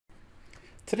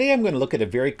Today I'm going to look at a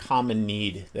very common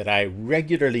need that I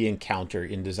regularly encounter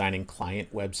in designing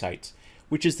client websites,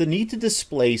 which is the need to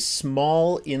display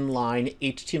small inline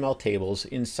HTML tables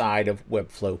inside of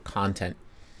Webflow content.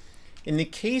 In the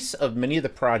case of many of the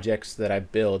projects that I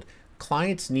build,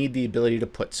 clients need the ability to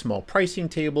put small pricing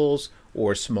tables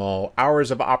or small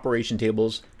hours of operation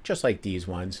tables, just like these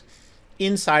ones,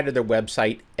 inside of their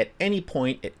website at any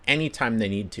point, at any time they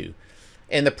need to.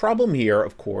 And the problem here,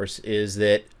 of course, is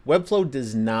that Webflow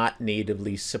does not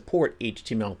natively support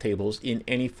HTML tables in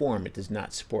any form. It does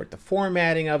not support the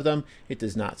formatting of them. It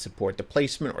does not support the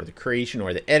placement or the creation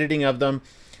or the editing of them.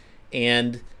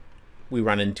 And we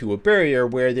run into a barrier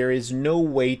where there is no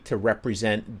way to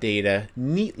represent data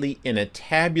neatly in a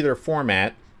tabular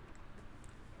format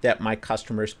that my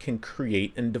customers can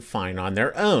create and define on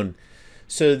their own.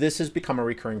 So this has become a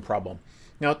recurring problem.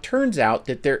 Now, it turns out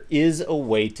that there is a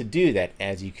way to do that,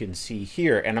 as you can see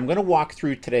here. And I'm going to walk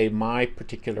through today my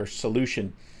particular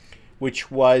solution,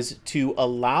 which was to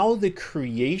allow the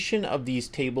creation of these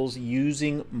tables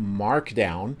using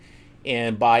Markdown,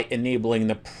 and by enabling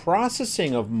the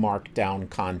processing of Markdown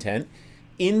content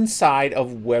inside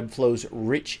of Webflow's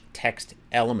rich text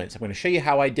elements. I'm going to show you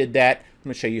how I did that. I'm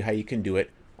going to show you how you can do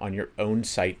it on your own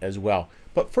site as well.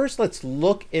 But first, let's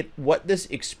look at what this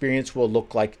experience will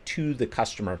look like to the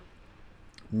customer,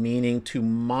 meaning to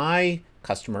my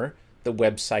customer, the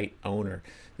website owner.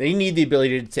 They need the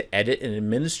ability to edit and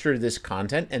administer this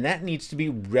content, and that needs to be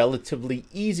relatively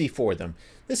easy for them.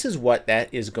 This is what that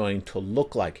is going to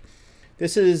look like.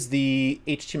 This is the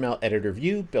HTML editor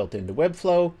view built into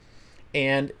Webflow,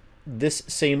 and this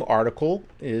same article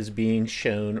is being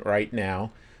shown right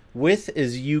now with,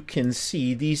 as you can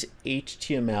see, these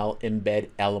HTML embed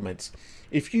elements.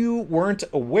 If you weren't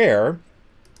aware,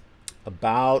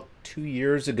 about 2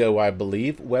 years ago, I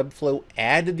believe, Webflow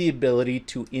added the ability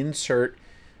to insert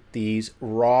these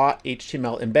raw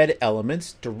HTML embed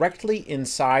elements directly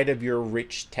inside of your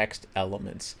rich text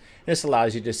elements. This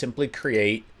allows you to simply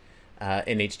create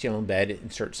an HTML embed,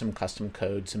 insert some custom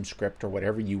code, some script, or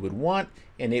whatever you would want,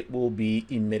 and it will be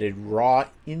emitted raw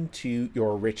into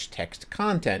your rich text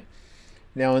content.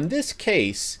 Now, in this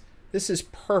case, this is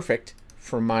perfect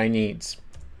for my needs.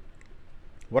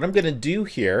 What I'm going to do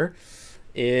here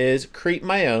is create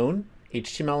my own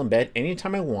HTML embed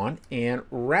anytime I want and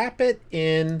wrap it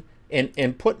in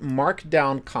and put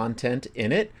Markdown content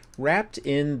in it, wrapped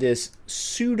in this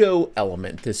pseudo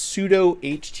element, this pseudo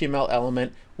HTML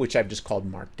element, which I've just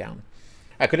called Markdown.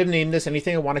 I could have named this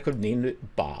anything I want. I could have named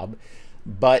it Bob,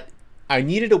 but I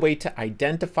needed a way to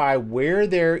identify where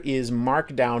there is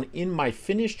Markdown in my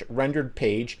finished rendered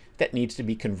page that needs to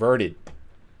be converted.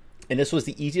 And this was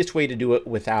the easiest way to do it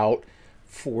without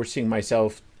forcing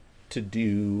myself to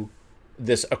do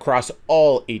this across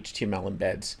all HTML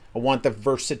embeds. I want the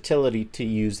versatility to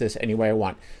use this any way I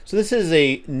want. So this is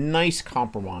a nice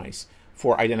compromise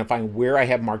for identifying where I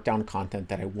have Markdown content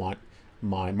that I want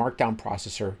my Markdown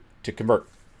processor to convert.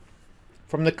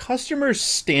 From the customer's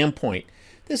standpoint,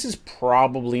 this is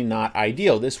probably not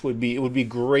ideal. It would be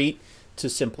great to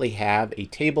simply have a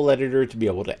table editor to be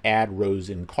able to add rows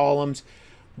and columns.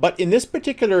 But in this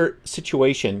particular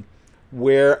situation,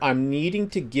 where I'm needing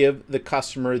to give the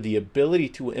customer the ability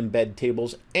to embed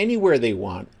tables anywhere they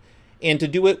want, and to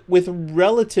do it with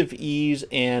relative ease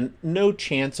and no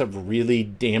chance of really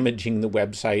damaging the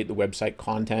website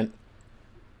content,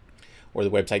 or the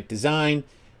website design,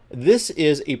 this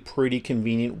is a pretty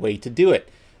convenient way to do it.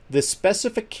 The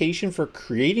specification for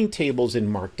creating tables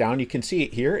in Markdown, you can see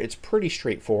it here, it's pretty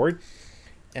straightforward.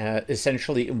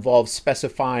 Essentially involves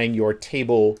specifying your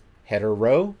table header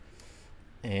row,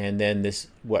 and then this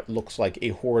what looks like a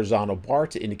horizontal bar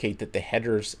to indicate that the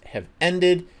headers have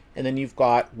ended, and then you've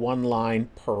got one line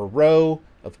per row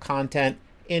of content,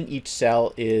 and each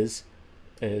cell is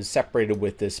separated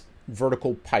with this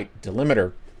vertical pipe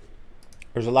delimiter.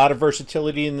 There's a lot of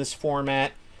versatility in this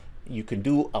format. You can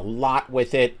do a lot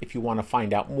with it. If you want to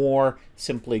find out more,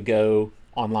 simply go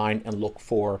online and look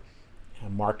for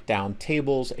Markdown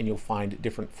tables, and you'll find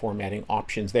different formatting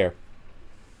options there.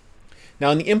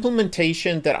 Now, in the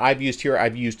implementation that I've used here,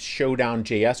 I've used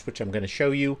Showdown.js, which I'm going to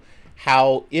show you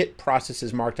how it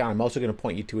processes Markdown. I'm also going to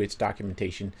point you to its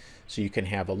documentation so you can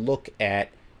have a look at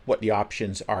what the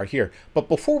options are here. But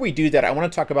before we do that, I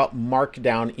want to talk about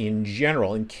Markdown in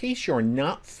general. In case you're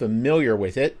not familiar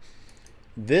with it,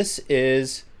 this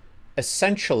is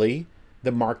essentially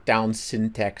the Markdown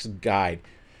syntax guide.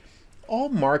 All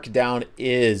Markdown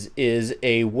is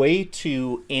a way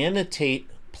to annotate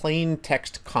plain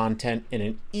text content in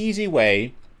an easy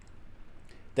way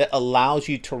that allows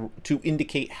you to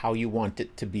indicate how you want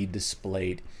it to be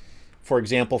displayed. For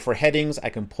example, for headings, I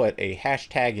can put a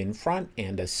hashtag in front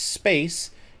and a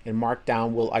space, and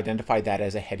Markdown will identify that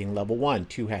as a heading level 1,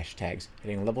 2 hashtags,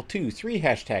 heading level 2, 3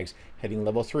 hashtags, heading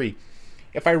level 3.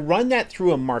 If I run that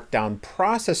through a Markdown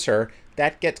processor,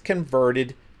 that gets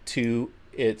converted to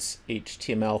its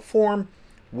HTML form,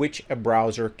 which a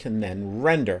browser can then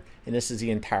render. And this is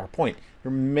the entire point.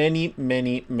 There are many,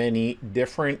 many, many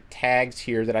different tags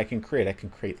here that I can create. I can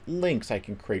create links, I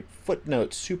can create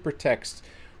footnotes, super text,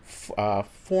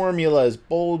 formulas,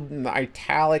 bold and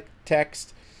italic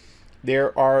text.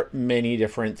 There are many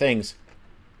different things.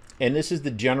 And this is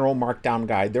the general Markdown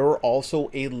guide. There are also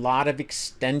a lot of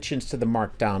extensions to the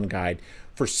Markdown guide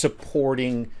for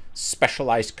supporting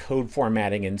specialized code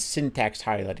formatting and syntax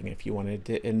highlighting. If you wanted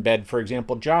to embed, for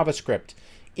example, JavaScript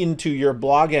into your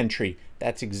blog entry,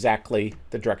 that's exactly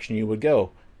the direction you would go.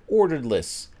 Ordered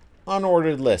lists,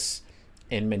 unordered lists,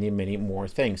 and many, many more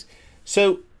things.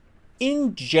 So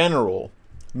in general,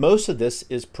 most of this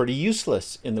is pretty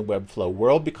useless in the Webflow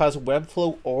world because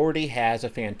Webflow already has a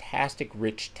fantastic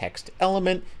rich text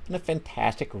element and a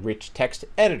fantastic rich text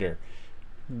editor.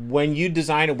 When you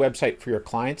design a website for your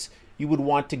clients, you would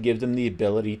want to give them the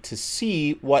ability to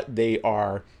see what they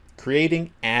are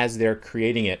creating as they're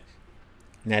creating it.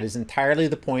 And that is entirely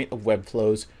the point of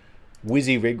Webflow's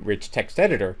WYSIWYG rich text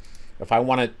editor. If I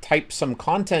want to type some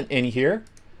content in here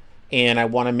and I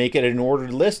want to make it an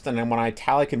ordered list and I want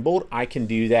italic and bold, I can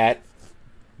do that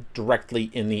directly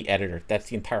in the editor. That's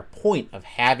the entire point of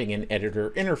having an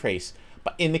editor interface.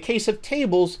 But in the case of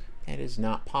tables, that is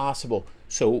not possible.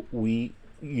 So we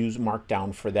use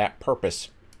Markdown for that purpose.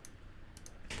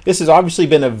 This has obviously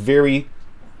been a very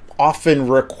often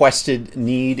requested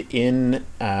need in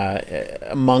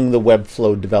among the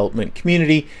Webflow development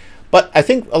community, but I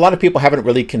think a lot of people haven't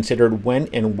really considered when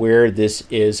and where this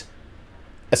is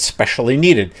especially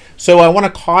needed. So I want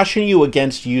to caution you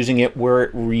against using it where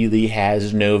it really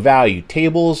has no value.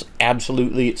 Tables,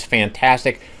 absolutely, it's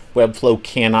fantastic. Webflow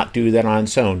cannot do that on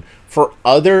its own. For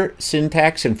other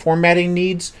syntax and formatting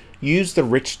needs, use the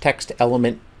rich text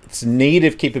element, its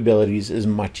native capabilities, as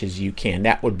much as you can.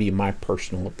 That would be my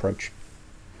personal approach.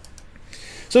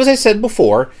 So as I said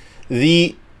before,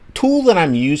 the tool that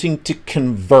I'm using to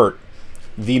convert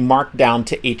the Markdown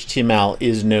to HTML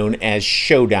is known as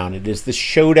Showdown. It is the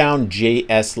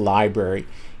Showdown.js library.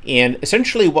 And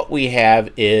essentially what we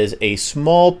have is a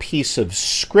small piece of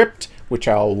script, which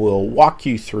I will walk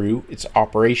you through its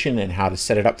operation and how to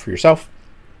set it up for yourself,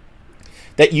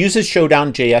 that uses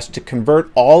Showdown.js to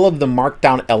convert all of the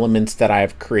Markdown elements that I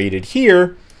have created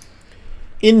here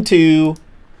into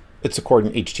its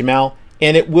accordant HTML,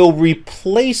 and it will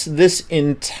replace this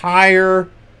entire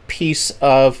piece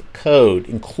of code,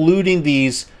 including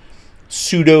these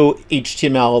pseudo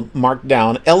HTML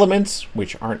Markdown elements,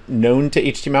 which aren't known to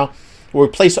HTML. We'll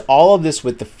replace all of this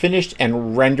with the finished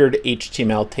and rendered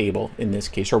HTML table in this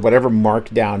case, or whatever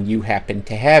Markdown you happen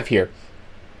to have here.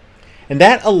 And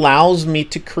that allows me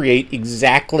to create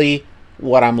exactly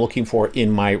what I'm looking for in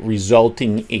my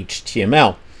resulting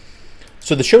HTML.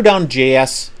 So the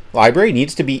Showdown.js library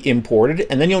needs to be imported,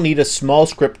 and then you'll need a small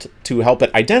script to help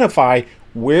it identify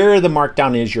where the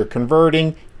Markdown is you're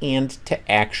converting and to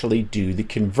actually do the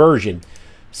conversion.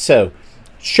 So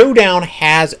Showdown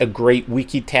has a great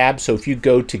wiki tab. So if you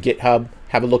go to GitHub,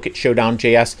 have a look at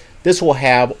Showdown.js, this will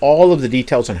have all of the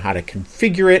details on how to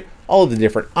configure it, all of the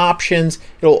different options.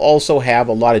 It'll also have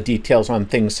a lot of details on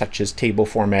things such as table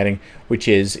formatting, which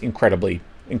is incredibly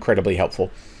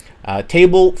helpful.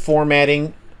 Table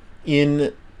formatting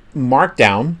in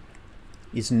Markdown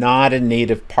is not a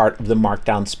native part of the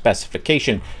Markdown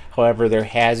specification. However, there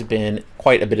has been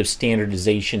quite a bit of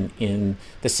standardization in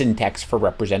the syntax for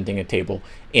representing a table.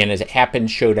 And as it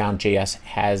happens, Showdown.js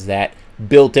has that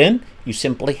built in. You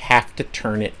simply have to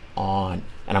turn it on.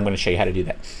 And I'm going to show you how to do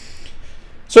that.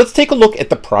 So let's take a look at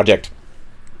the project.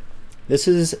 This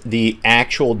is the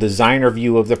actual designer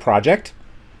view of the project.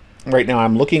 Right now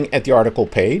I'm looking at the article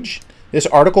page. This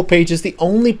article page is the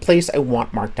only place I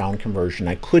want Markdown conversion.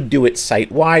 I could do it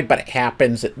site-wide, but it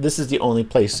happens that this is the only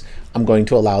place I'm going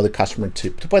to allow the customer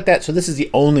to put that. So this is the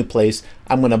only place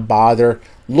I'm going to bother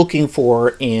looking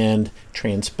for and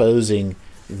transposing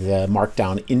the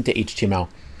Markdown into HTML.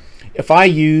 If I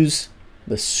use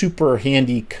the super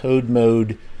handy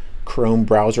CodeMode Chrome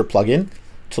browser plugin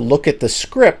to look at the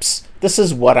scripts, this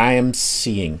is what I am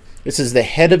seeing. This is the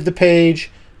head of the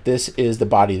page. This is the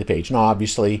body of the page. Now,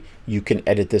 obviously, you can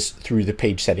edit this through the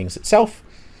page settings itself,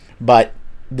 but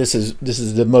this is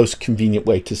the most convenient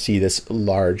way to see this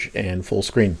large and full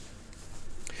screen.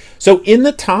 So in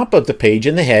the top of the page,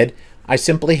 in the head, I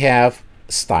simply have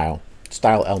style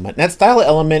element. And that style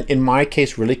element, in my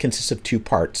case, really consists of two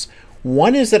parts.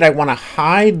 One is that I want to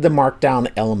hide the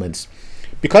Markdown elements.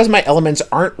 Because my elements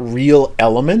aren't real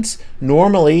elements,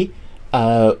 normally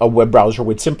a web browser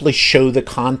would simply show the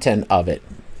content of it,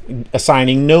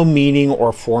 assigning no meaning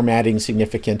or formatting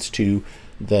significance to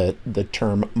the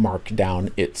term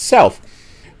Markdown itself.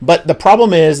 But the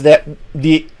problem is that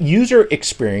the user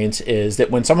experience is that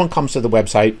when someone comes to the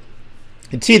website,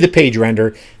 they'd see the page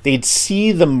render, they'd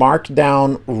see the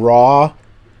Markdown raw,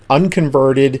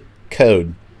 unconverted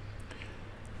code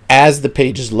as the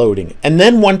page is loading. And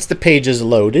then once the page is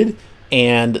loaded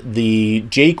and the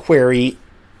jQuery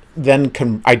then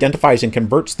identifies and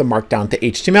converts the Markdown to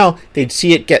HTML, they'd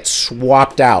see it get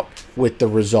swapped out with the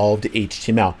resolved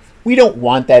HTML. We don't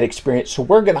want that experience, so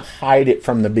we're going to hide it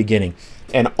from the beginning.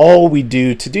 And all we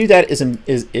do to do that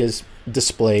is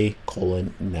display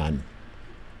 :none.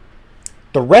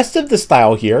 The rest of the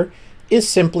style here is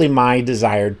simply my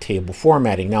desired table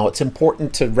formatting. Now, it's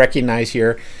important to recognize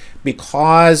here,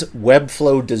 because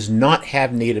Webflow does not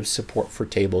have native support for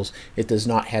tables, it does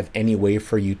not have any way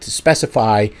for you to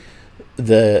specify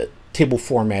the table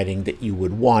formatting that you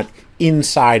would want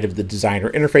inside of the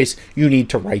designer interface. You need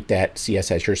to write that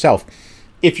CSS yourself.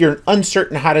 If you're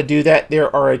uncertain how to do that,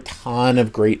 there are a ton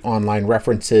of great online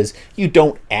references. You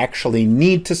don't actually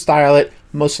need to style it.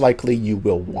 Most likely you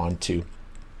will want to,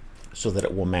 so that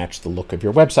it will match the look of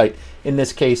your website. In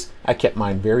this case, I kept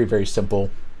mine very, very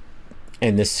simple,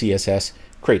 and this CSS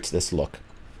creates this look.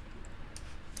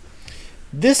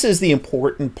 This is the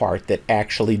important part that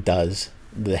actually does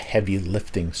the heavy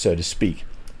lifting, so to speak.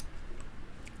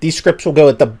 These scripts will go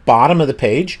at the bottom of the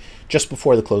page, just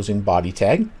before the closing body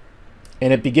tag.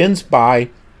 And it begins by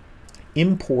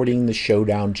importing the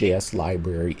Showdown.js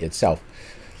library itself.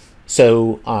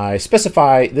 So I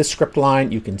specify this script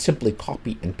line. You can simply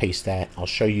copy and paste that. I'll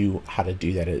show you how to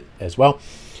do that as well.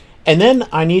 And then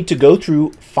I need to go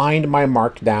through, find my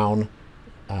Markdown,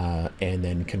 and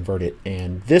then convert it.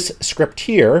 And this script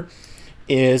here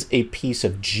is a piece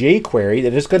of jQuery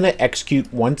that is going to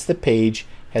execute once the page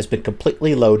has been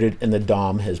completely loaded and the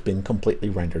DOM has been completely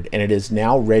rendered. And it is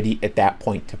now ready at that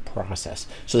point to process.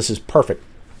 So this is perfect.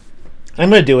 I'm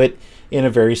going to do it in a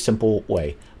very simple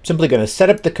way. I'm simply going to set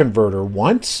up the converter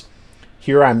once.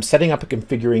 Here I'm setting up and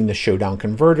configuring the Showdown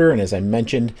converter. And as I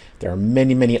mentioned, there are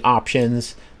many, many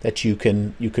options that you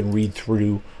can read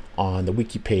through on the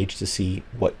wiki page to see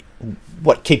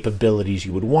what capabilities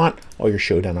you would want. All your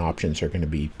Showdown options are going to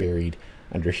be buried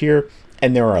under here.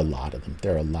 And there are a lot of them.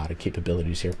 There are a lot of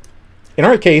capabilities here. In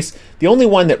our case, the only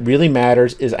one that really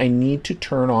matters is I need to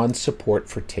turn on support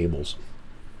for tables.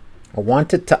 I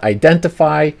want it to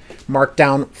identify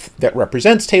Markdown that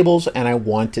represents tables, and I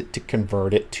want it to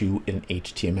convert it to an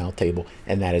HTML table,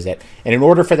 and that is it. And in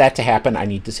order for that to happen, I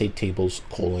need to say tables :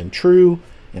 true,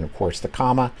 and of course the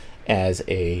comma as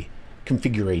a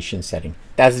configuration setting.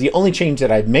 That's the only change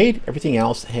that I've made. Everything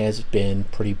else has been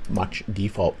pretty much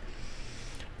default.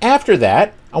 After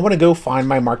that, I want to go find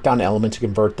my Markdown elements and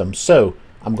convert them. So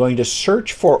I'm going to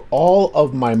search for all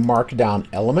of my Markdown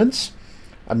elements.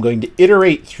 I'm going to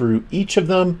iterate through each of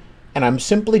them, and I'm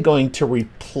simply going to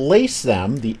replace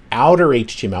them, the outer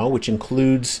HTML, which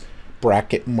includes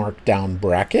bracket Markdown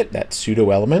bracket, that pseudo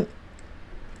element,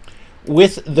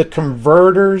 with the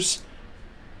converter's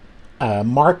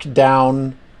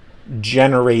Markdown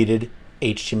generated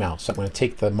HTML. So I'm going to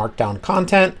take the Markdown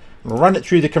content, I'm going to run it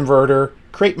through the converter,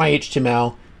 create my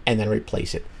HTML, and then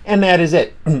replace it. And that is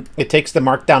it. It takes the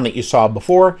Markdown that you saw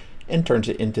before and turns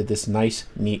it into this nice,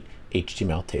 neat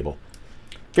HTML table.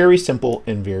 Very simple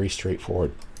and very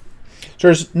straightforward. So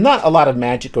there's not a lot of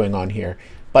magic going on here,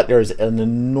 but there's an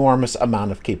enormous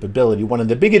amount of capability. One of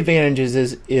the big advantages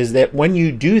is that when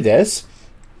you do this,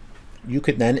 you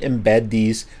could then embed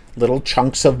these little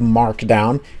chunks of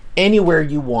Markdown anywhere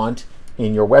you want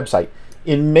in your website.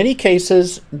 In many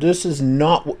cases, this is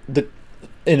not an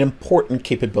important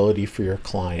capability for your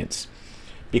clients,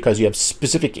 because you have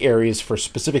specific areas for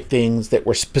specific things that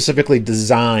were specifically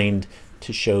designed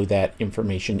to show that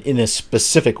information in a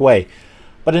specific way.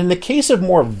 But in the case of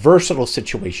more versatile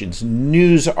situations,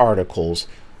 news articles,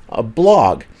 a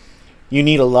blog, you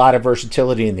need a lot of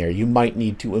versatility in there. You might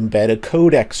need to embed a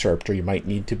code excerpt, or you might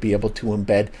need to be able to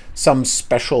embed some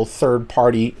special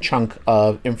third-party chunk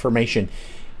of information.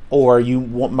 Or you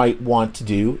might want to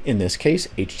do, in this case,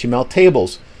 HTML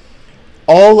tables.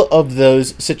 All of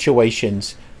those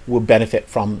situations will benefit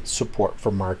from support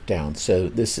for Markdown. So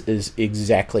this is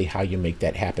exactly how you make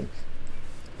that happen.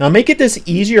 Now, make it this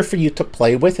easier for you to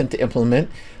play with and to implement,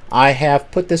 I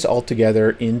have put this all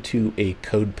together into a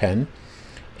code pen.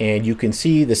 And you can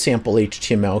see the sample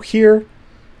HTML here,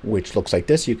 which looks like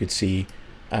this. You could see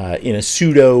in a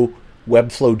pseudo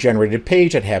Webflow generated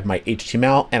page. I'd have my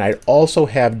HTML, and I'd also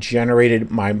have generated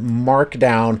my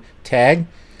Markdown tag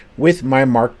with my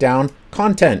Markdown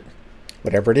content.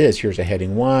 Whatever it is, here's a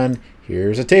heading 1,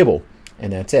 here's a table,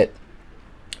 and that's it.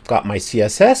 Got my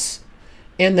CSS,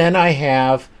 and then I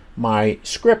have my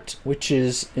script, which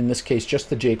is in this case just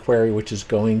the jQuery, which is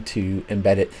going to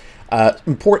embed it.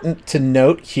 Important to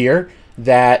note here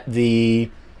that the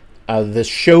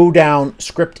Showdown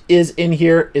script is in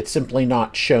here. It's simply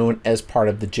not shown as part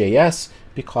of the JS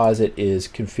because it is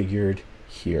configured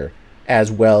here,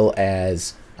 as well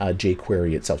as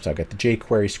jQuery itself. So I've got the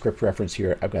jQuery script reference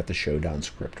here. I've got the Showdown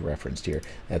script referenced here.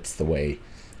 That's the way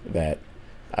that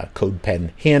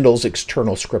CodePen handles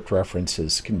external script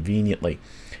references conveniently.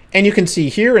 And you can see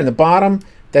here in the bottom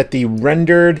that the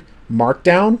rendered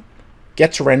Markdown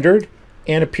gets rendered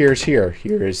and appears here.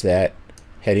 Here is that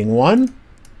heading 1,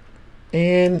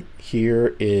 and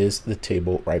here is the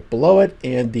table right below it,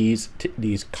 and these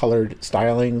colored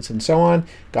stylings and so on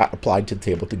got applied to the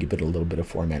table to give it a little bit of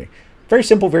formatting. Very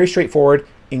simple, very straightforward,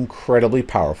 incredibly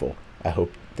powerful. I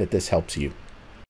hope that this helps you.